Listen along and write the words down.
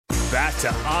back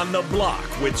to On the Block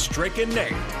with Strick and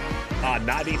Nate on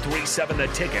 93.7 The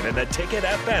Ticket and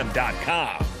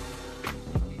theticketfm.com.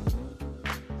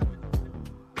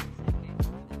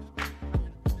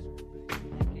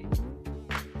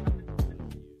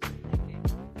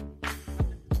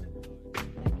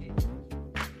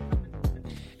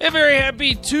 A very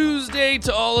happy Tuesday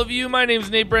to all of you. My name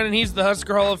is Nate Brennan. He's the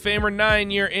Husker Hall of Famer,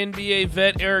 9-year NBA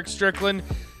vet Eric Strickland.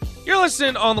 You're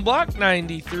listening On the Block,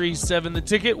 93.7 The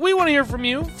Ticket. We want to hear from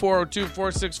you,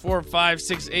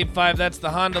 402-464-5685. That's the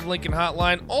Honda of Lincoln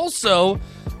hotline. Also,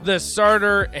 the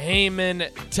Sartor Heyman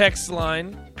text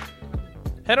line.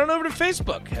 Head on over to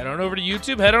Facebook. Head on over to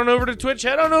YouTube. Head on over to Twitch.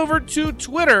 Head on over to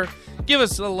Twitter. Give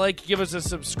us a like. Give us a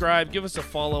subscribe. Give us a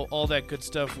follow. All that good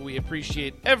stuff. We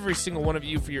appreciate every single one of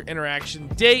you for your interaction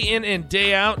day in and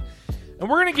day out. And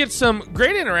we're going to get some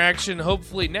great interaction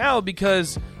hopefully now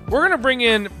because we're going to bring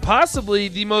in possibly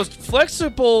the most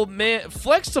flexible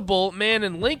man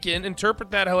in Lincoln.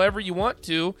 Interpret that however you want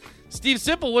to. Steve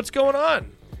Sipple, what's going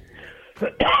on?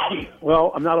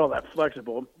 Well, I'm not all that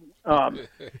flexible. But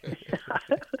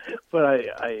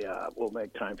I will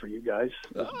make time for you guys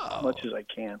as much as I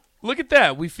can. Look at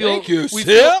that. We feel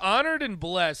feel honored and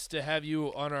blessed to have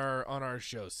you on our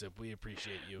show, Sip. We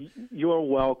appreciate you. You're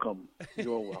welcome.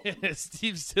 You're welcome.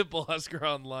 Steve Sipple, Husker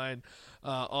Online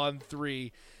on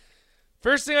 3.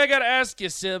 First thing I got to ask you,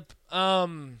 Sip.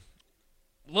 Logan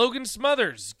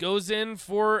Smothers goes in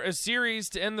for a series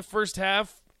to end the first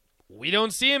half. We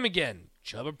don't see him again.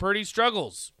 Chubba Purdy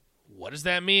struggles. What does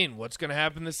that mean? What's going to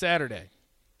happen this Saturday?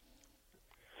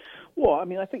 Well, I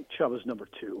mean, I think Chubba's number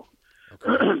 2.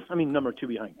 Okay. I mean, number 2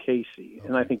 behind Casey, okay.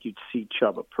 And I think you'd see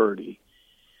Chubba Purdy.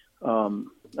 I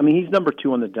mean, he's number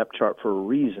 2 on the depth chart for a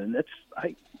reason.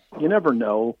 You never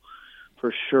know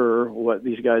for sure what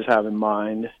these guys have in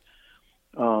mind.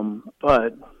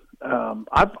 But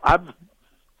I've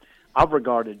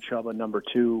regarded Chubba number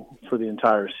 2 for the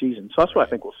entire season, so that's what I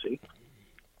think we'll see.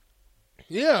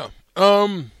 Yeah.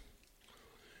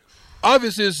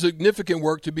 Obviously, there's significant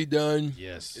work to be done.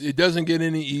 Yes. It doesn't get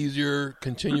any easier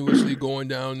continuously going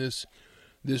down this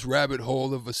rabbit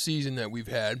hole of a season that we've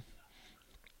had.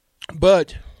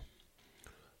 But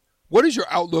what is your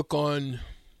outlook on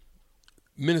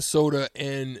Minnesota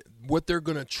and what they're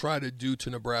going to try to do to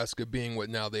Nebraska, being what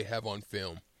now they have on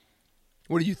film?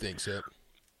 What do you think, Seth?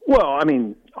 Well, I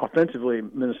mean, offensively,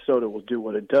 Minnesota will do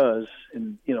what it does,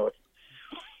 and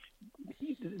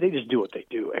they just do what they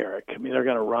do, Eric. I mean, they're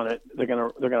going to run it. They're going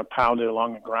to pound it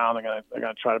along the ground. They're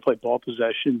going to try to play ball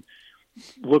possession.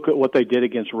 Look at what they did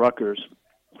against Rutgers.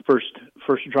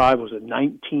 First drive was a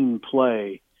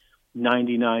 19-play,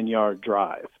 99-yard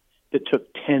drive that took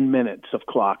 10 minutes of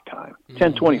clock time,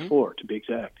 10:24 to be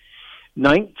exact.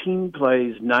 19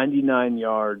 plays, 99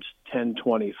 yards,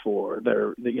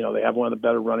 10:24. They have one of the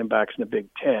better running backs in the Big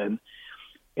Ten,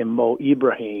 in Mo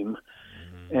Ibrahim.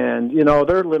 And,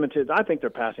 they're limited. I think their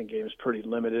passing game is pretty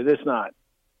limited. It's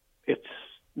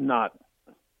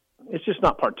just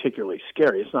not particularly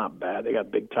scary. It's not bad. They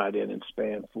got big tight end in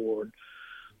Span Ford,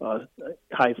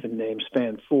 hyphen name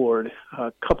Span Ford,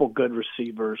 a couple good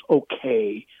receivers,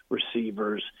 okay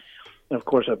receivers, and, of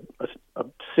course, a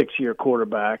 6-year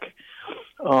quarterback,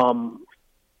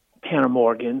 Tanner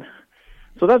Morgan.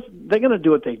 So they're going to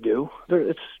do what they do.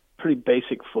 It's pretty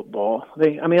basic football.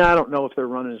 I don't know if they're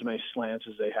running as many slants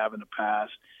as they have in the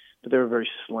past, but they were very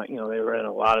slant. They ran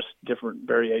a lot of different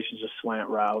variations of slant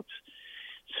routes.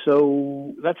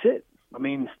 So that's it. I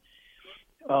mean,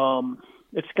 it's going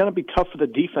to be tough for the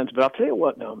defense, but I'll tell you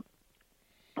what. Now,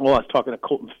 I was talking to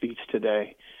Colton Feets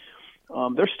today.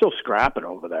 They're still scrapping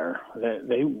over there.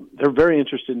 They're very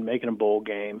interested in making a bowl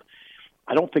game.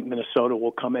 I don't think Minnesota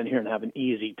will come in here and have an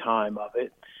easy time of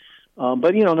it.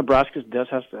 But, Nebraska does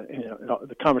have to,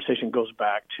 the conversation goes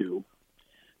back to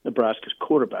Nebraska's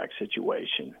quarterback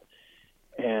situation.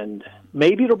 And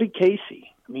maybe it'll be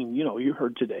Casey. I mean, you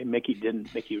heard today, Mickey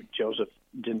Joseph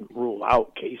didn't rule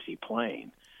out Casey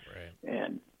playing. Right.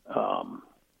 And I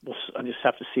just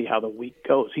have to see how the week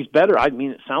goes. He's better. I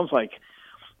mean, it sounds like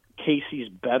Casey's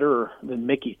better than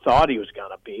Mickey thought he was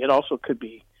going to be. It also could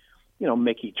be,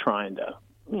 Mickey trying to,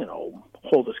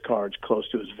 hold his cards close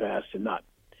to his vest and not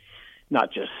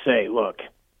just say, look,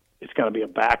 it's got to be a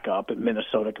backup, and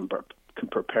Minnesota can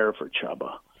prepare for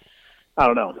Chubba. I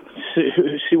don't know.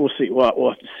 We'll see. We'll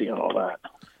have to see on all that.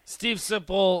 Steve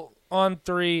Sipple on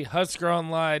 3, Husker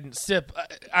Online. Sip,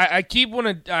 I want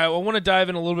to dive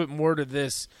in a little bit more to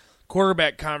this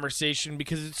quarterback conversation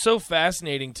because it's so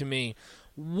fascinating to me.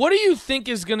 What do you think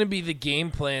is going to be the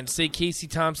game plan? Say Casey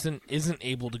Thompson isn't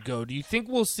able to go. Do you think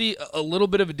we'll see a little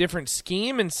bit of a different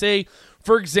scheme? And say,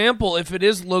 for example, if it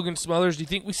is Logan Smothers, do you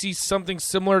think we see something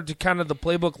similar to kind of the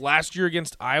playbook last year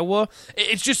against Iowa?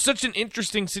 It's just such an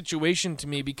interesting situation to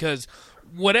me because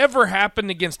whatever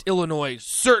happened against Illinois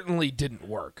certainly didn't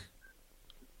work.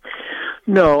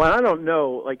 No, and I don't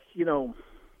know. Like,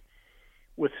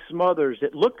 with Smothers,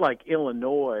 it looked like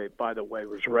Illinois, by the way,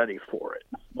 was ready for it.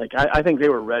 Like, I think they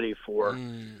were ready for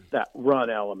that run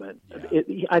element.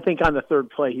 Yeah. I think on the third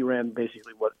play, he ran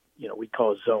basically what we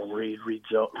call a zone read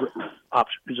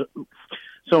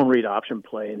option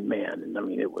play, and man, and I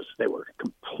mean they were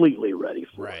completely ready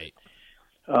for it.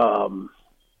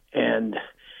 And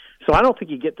so I don't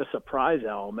think you get the surprise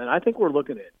element. I think we're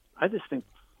looking at. I think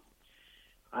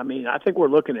we're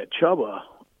looking at Chubba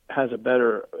has a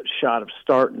better shot of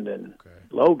starting than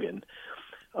Logan.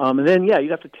 And then,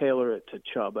 you'd have to tailor it to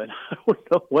Chubba. And I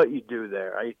don't know what you do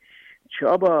there. I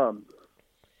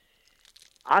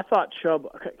thought Chubba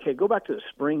 – okay, go back to the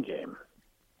spring game.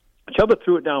 Chubba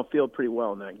threw it downfield pretty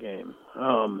well in that game.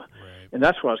 And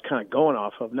that's what I was kind of going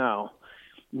off of now.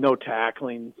 No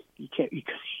tackling. He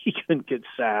couldn't get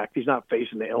sacked. He's not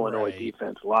facing the Illinois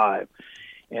defense live.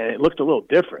 And it looked a little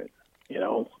different,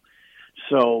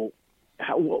 So –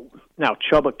 now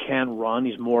Chubba can run.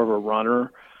 He's more of a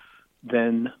runner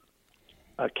than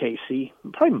Casey.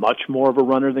 Probably much more of a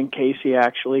runner than Casey.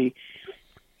 Actually,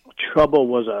 Chubba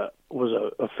was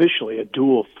officially a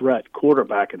dual threat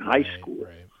quarterback in high school,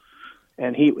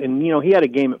 and he had a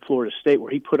game at Florida State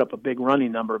where he put up a big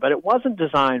running number, but it wasn't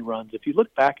designed runs. If you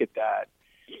look back at that,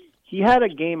 he had a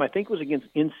game I think it was against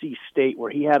NC State where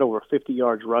he had over 50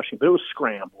 yards rushing, but it was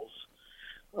scrambles.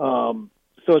 So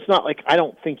it's not like I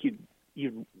don't think you'd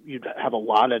have a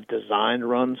lot of designed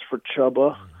runs for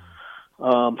Chubba.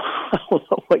 I don't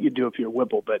know what you do if you're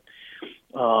Whipple, but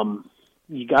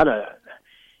you got to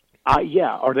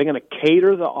are they going to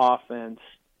cater the offense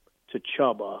to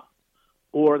Chubba,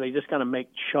 or are they just going to make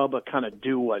Chubba kind of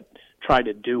try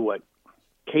to do what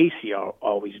Casey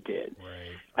always did?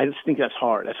 Right. I just think that's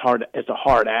hard. It's a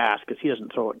hard ask because he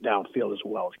doesn't throw it downfield as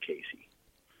well as Casey.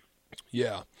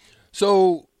 Yeah.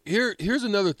 So here's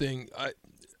another thing.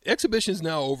 Exhibition's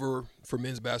now over for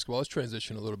men's basketball. Let's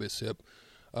transition a little bit, Sip.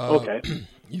 Okay.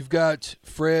 You've got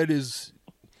Fred is,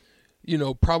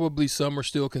 probably some are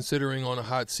still considering on a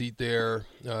hot seat there.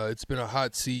 It's been a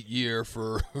hot seat year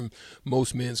for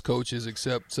most men's coaches,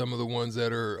 except some of the ones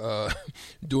that are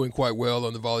doing quite well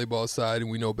on the volleyball side,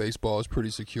 and we know baseball is pretty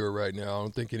secure right now. I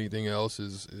don't think anything else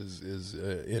is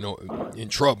in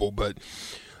trouble, but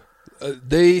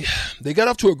they got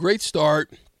off to a great start.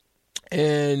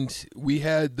 And we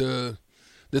had the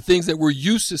things that we're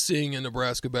used to seeing in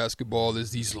Nebraska basketball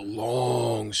is these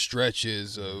long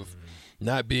stretches of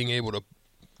not being able to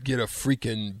get a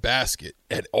freaking basket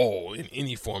at all in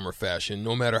any form or fashion,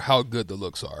 no matter how good the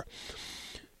looks are.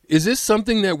 Is this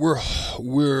something that we're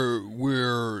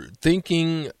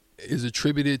thinking is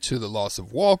attributed to the loss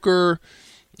of Walker,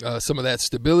 some of that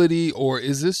stability, or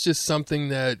is this just something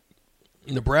that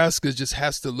Nebraska just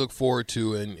has to look forward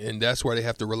to, and that's why they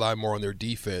have to rely more on their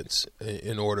defense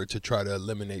in order to try to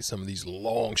eliminate some of these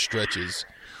long stretches?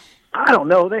 I don't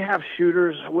know. They have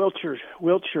shooters. Wilcher.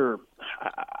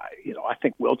 I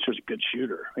think Wilcher's a good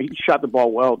shooter. He shot the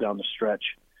ball well down the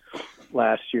stretch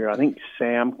last year. I think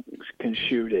Sam can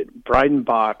shoot it.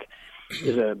 Breidenbach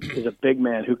is a big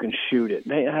man who can shoot it.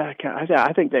 I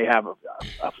think they have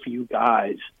a few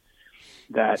guys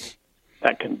that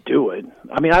can do it.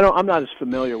 I mean, I'm not as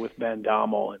familiar with Ben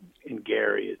Dommel and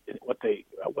Gary and what they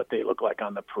look like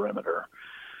on the perimeter.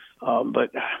 But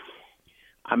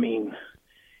I mean,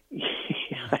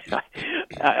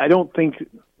 I don't think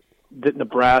that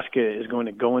Nebraska is going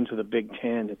to go into the Big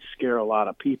Ten and scare a lot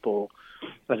of people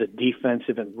as a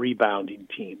defensive and rebounding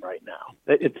team right now.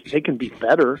 They can be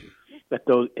better at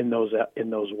in those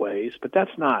ways, but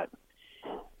that's not.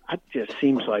 It just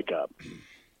seems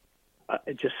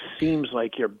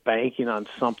like you're banking on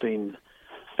something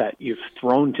that you've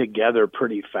thrown together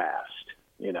pretty fast.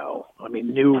 I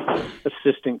mean, new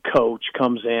assistant coach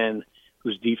comes in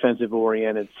who's defensive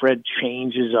oriented. Fred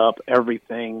changes up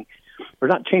everything, or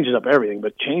not changes up everything,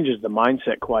 but changes the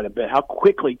mindset quite a bit. How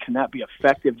quickly can that be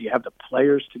effective? Do you have the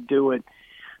players to do it?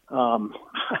 I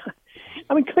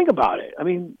mean, think about it. I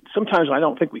mean, sometimes I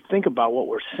don't think we think about what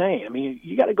we're saying. I mean,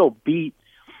 you got to go beat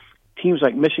teams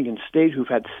like Michigan State who've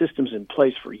had systems in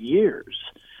place for years.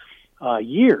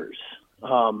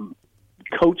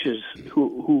 Coaches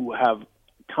who have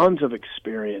tons of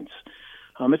experience.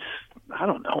 I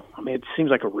don't know. I mean, it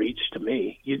seems like a reach to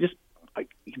me.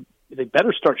 They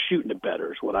better start shooting it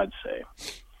better is what I'd say.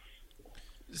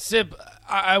 Sip,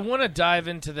 I want to dive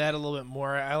into that a little bit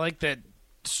more. I like that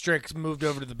Strick moved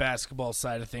over to the basketball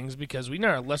side of things because we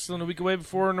know less than a week away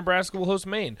before Nebraska will host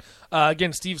Maine.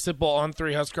 Again, Steve Sipple on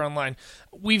 3 Husker Online.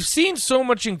 We've seen so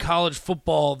much in college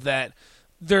football that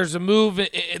there's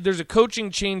a coaching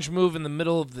change move in the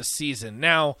middle of the season.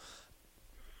 Now,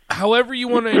 however you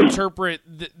want to interpret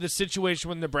the situation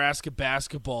with Nebraska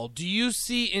basketball, do you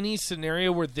see any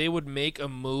scenario where they would make a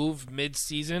move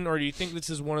mid-season, or do you think this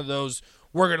is one of those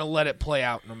we're going to let it play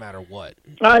out no matter what?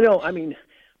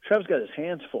 Trev's got his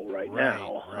hands full right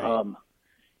now. Right.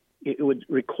 It would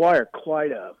require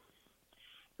quite a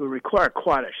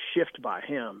shift by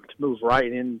him to move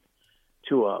right into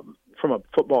from a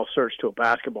football search to a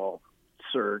basketball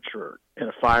search or in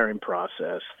a firing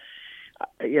process.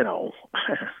 It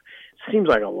seems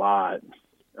like a lot.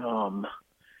 You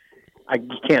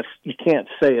can't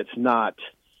say it's not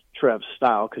Trev's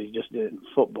style because he just did it in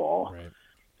football. Right.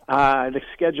 The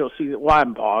schedule, why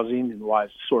I'm pausing and why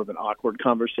it's sort of an awkward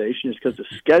conversation is because the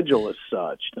schedule is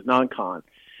such, the non-conference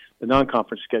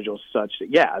schedule is such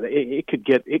that, it could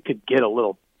get a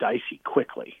little dicey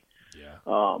quickly. Yeah.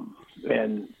 I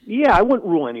wouldn't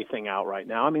rule anything out right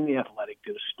now. I mean, The Athletic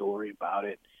did a story about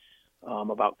it,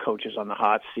 about coaches on the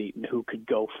hot seat and who could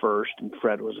go first, and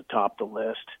Fred was atop the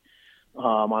list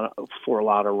for a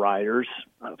lot of writers,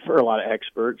 for a lot of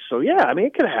experts. So,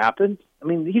 it could happen. I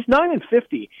mean, he's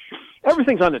 9-50.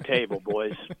 Everything's on the table,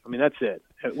 boys. I mean, that's it.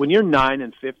 When you're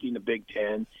 9-50 in the Big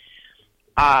Ten,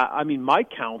 my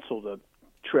counsel to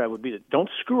Trev would be that don't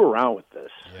screw around with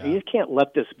this. Yeah. I mean, you can't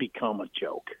let this become a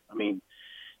joke. I mean,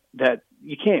 that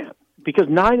you can't, because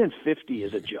 9-50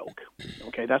 is a joke.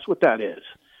 Okay, that's what that is.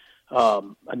 A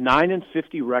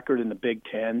 9-50 record in the Big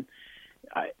Ten.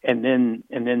 And then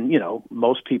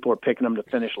most people are picking them to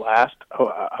finish last.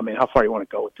 How far you want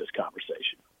to go with this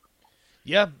conversation?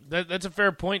 Yeah, that's a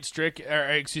fair point, Strick.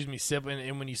 Sip.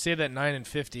 And when you say that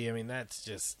 9-50, I mean that's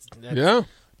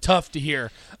tough to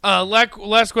hear.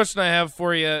 Last question I have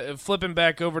for you, flipping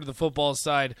back over to the football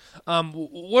side.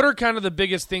 What are kind of the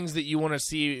biggest things that you want to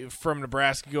see from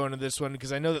Nebraska going to this one?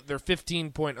 Because I know that they're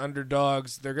 15-point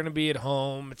underdogs. They're going to be at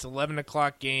home. It's 11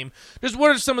 o'clock game. Just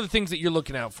what are some of the things that you're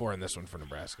looking out for in this one for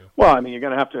Nebraska? Well, I mean, you're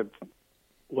going to have to.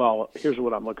 Well, here's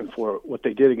what I'm looking for. What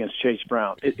they did against Chase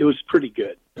Brown, it was pretty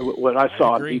good. What I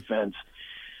saw on defense,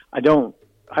 I don't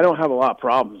have a lot of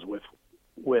problems with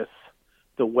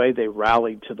the way they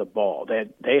rallied to the ball.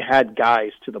 They had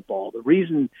guys to the ball. The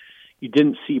reason you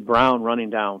didn't see Brown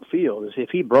running downfield is if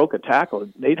he broke a tackle,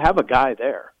 they'd have a guy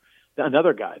there,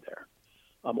 another guy there,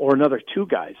 or another 2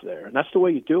 guys there, and that's the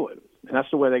way you do it. And that's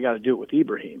the way they got to do it with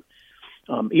Ibrahim.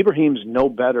 Ibrahim's no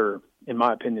better, in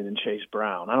my opinion, than Chase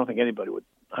Brown. I don't think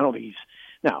he's.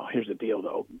 Now, here's the deal,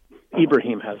 though.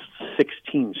 Ibrahim has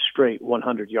 16 straight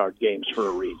 100-yard games for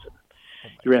a reason.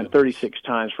 He ran 36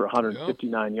 times for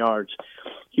 159 yards.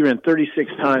 He ran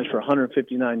 36 times for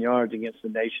 159 yards against the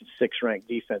nation's 6th-ranked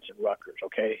defense in Rutgers,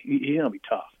 okay? He's going to be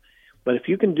tough. But if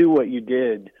you can do what you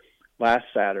did this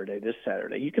Saturday,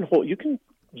 you can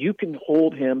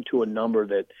hold him to a number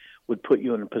that would put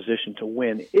you in a position to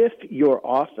win if your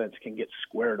offense can get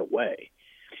squared away.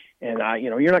 And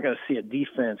you're not going to see a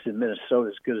defense in Minnesota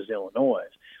as good as Illinois.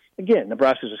 Again,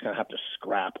 Nebraska's just going to have to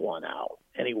scrap one out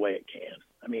any way it can.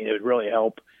 I mean, it would really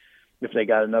help if they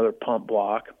got another pump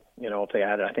block. If they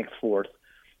added, I think, if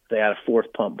they had a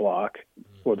 4th pump block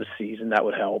for the season, that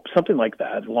would help. Something like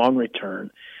that, long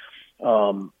return.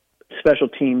 Special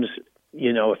teams,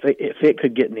 if it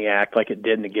could get in the act like it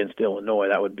did against Illinois,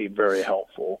 that would be very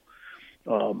helpful.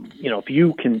 If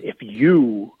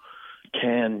you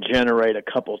can generate a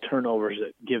couple turnovers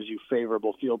that gives you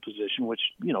favorable field position, which,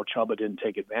 Chubba didn't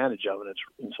take advantage of, and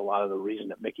it's a lot of the reason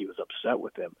that Mickey was upset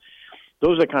with him.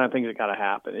 Those are the kind of things that got to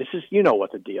happen. It's just,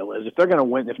 what the deal is. If they're going to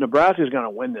win, if Nebraska's going to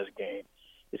win this game,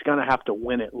 it's going to have to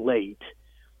win it late,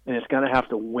 and it's going to have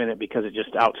to win it because it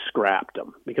just out-scrapped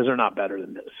them, because they're not better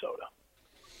than Minnesota.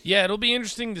 Yeah, it'll be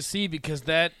interesting to see because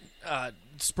that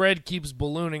spread keeps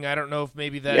ballooning. I don't know if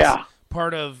maybe that's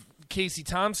part of Casey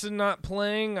Thompson not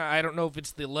playing. I don't know if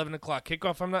it's the 11 o'clock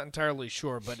kickoff. I'm not entirely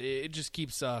sure, but it just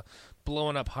keeps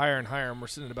blowing up higher and higher, and we're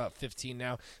sitting at about 15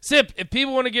 now. Sip, if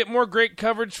people want to get more great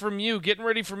coverage from you, getting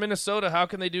ready for Minnesota, how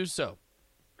can they do so?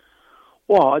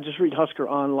 Well, I just read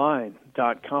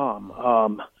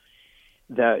HuskerOnline.com.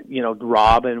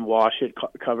 Robin Washit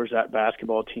covers that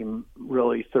basketball team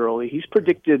really thoroughly. He's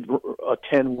predicted a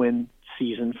 10-win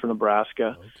season for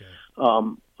Nebraska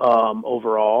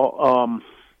overall.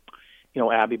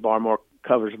 Abby Barmore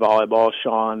covers volleyball.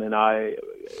 Sean and I,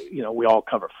 we all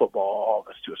cover football, all of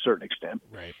us to a certain extent.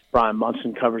 Right. Brian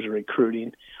Munson covers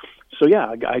recruiting. So,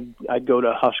 I'd go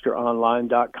to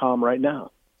HuskerOnline.com right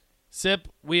now. Sip,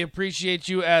 we appreciate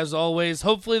you as always.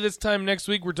 Hopefully this time next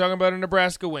week we're talking about a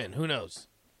Nebraska win. Who knows?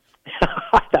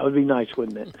 That would be nice,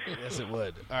 wouldn't it? Yes, it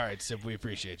would. All right, Sip, we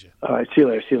appreciate you. All right, see you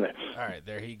later. All right,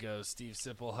 there he goes. Steve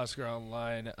Sipple, Husker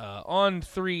Online on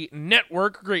 3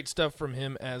 Network. Great stuff from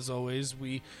him, as always.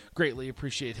 We greatly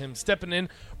appreciate him stepping in,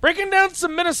 breaking down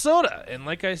some Minnesota. And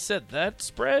like I said, that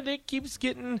spread, it keeps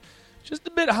getting just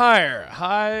a bit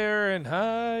higher and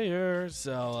higher.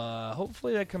 So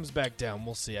hopefully that comes back down.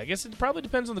 We'll see. I guess it probably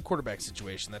depends on the quarterback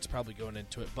situation. That's probably going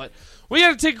into it. But we got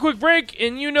to take a quick break,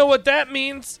 and you know what that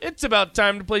means. It's about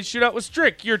time to play Shootout with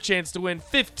Strick. Your chance to win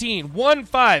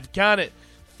 $15, count it,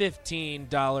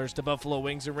 $15 to Buffalo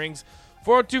Wings and Rings.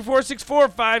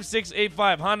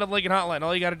 402-464-5685. Honda Lincoln Hotline.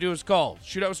 All you got to do is call.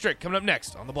 Shootout with Strick coming up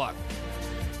next on the block.